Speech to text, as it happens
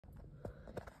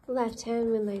Left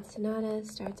hand Moonlight Sonata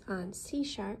starts on C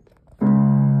sharp,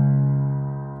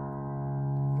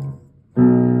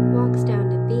 walks down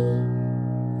to B,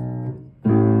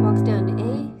 walks down to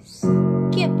A,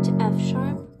 skip to F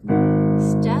sharp,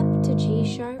 step to G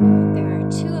sharp. There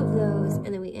are two of those,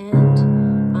 and then we end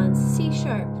on C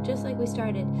sharp, just like we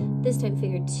started. This time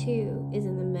finger 2 is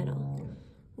in the middle.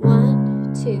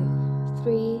 1, 2,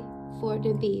 3, 4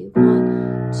 to B.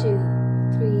 1, 2,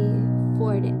 3,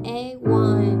 4 to A.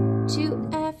 1, 2,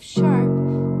 F sharp,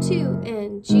 2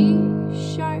 and G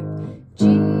sharp, G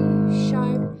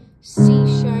sharp, C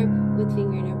sharp with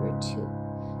finger number 2.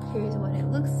 Here's what it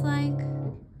looks like.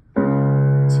 2,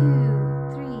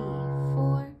 3,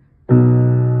 4. 2,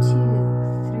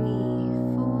 3,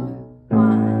 4.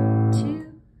 1,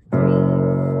 2, 3,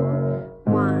 4.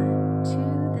 1,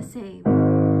 2. The same.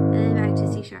 And then back to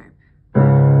C sharp.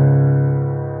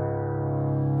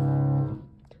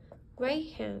 Right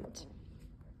hand.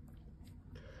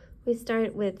 We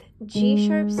start with G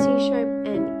sharp, C sharp,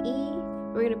 and E.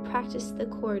 We're going to practice the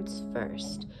chords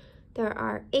first. There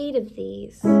are 8 of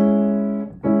these. Then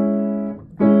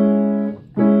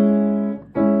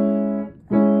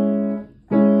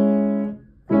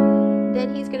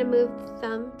he's going to move the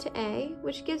thumb to A,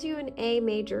 which gives you an A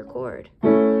major chord.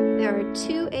 There are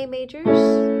 2 A majors.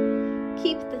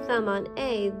 Keep the thumb on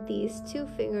A. These 2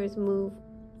 fingers move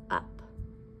up.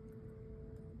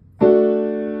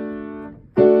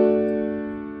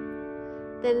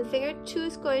 Then finger 2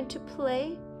 is going to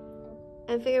play,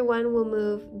 and finger 1 will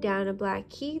move down a black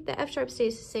key. The F sharp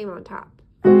stays the same on top.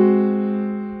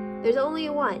 There's only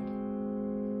a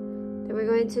 1. Then we're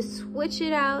going to switch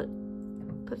it out,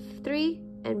 put 3,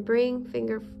 and bring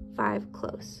finger 5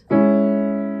 close.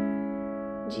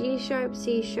 G sharp,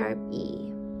 C sharp,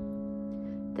 E.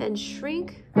 Then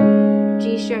shrink,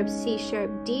 G sharp, C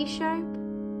sharp, D sharp.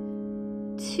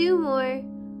 2 more,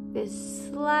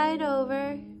 just slide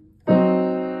over.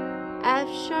 F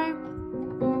sharp,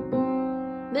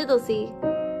 middle C,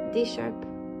 D sharp.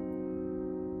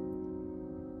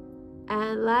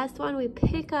 And last one, we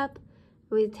pick up,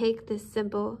 we take this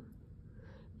simple,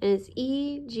 and it's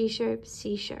E, G sharp,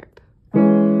 C sharp.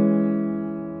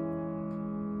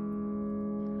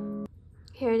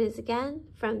 Here it is again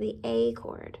from the A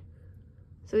chord.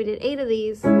 So we did 8 of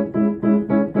these.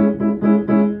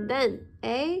 Then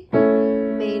A,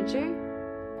 major.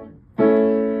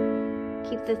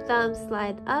 Keep the thumb,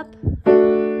 slide up. 2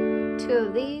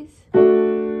 of these.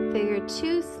 Finger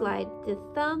 2, slide the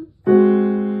thumb.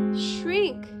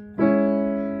 Shrink.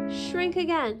 Shrink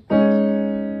again.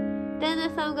 Then the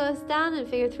thumb goes down and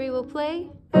finger 3 will play.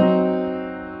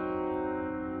 Then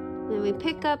we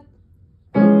pick up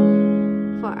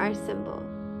for our symbol.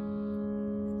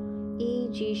 E,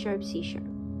 G sharp, C sharp.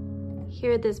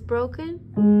 Hear this broken.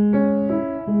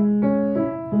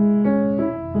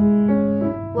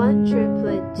 1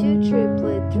 triplet, 2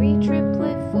 triplet, 3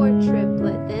 triplet, 4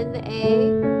 triplet. Then the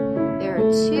A. There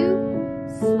are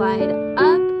 2. Slide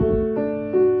up.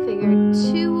 Finger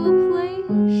 2 will play.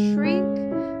 Shrink,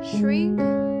 shrink,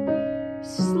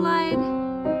 slide.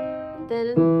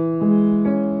 Then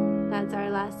that's our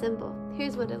last symbol.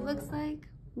 Here's what it looks like.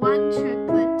 1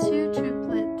 triplet, 2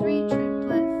 triplet, 3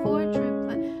 triplet, 4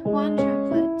 triplet, 1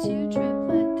 triplet, 2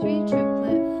 triplet, 3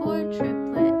 triplet, 4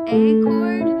 triplet, A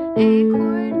chord,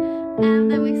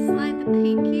 and then we slide the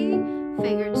pinky,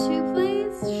 finger 2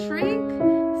 plays, shrink,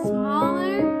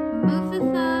 smaller, move the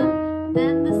thumb,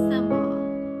 then the symbol.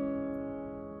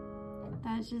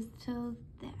 That's just till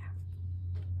there.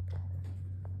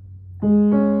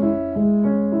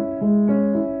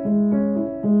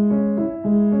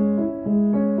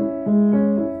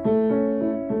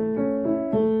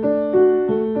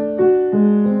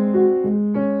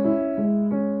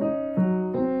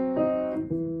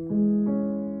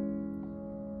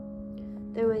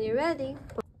 Then when you're ready,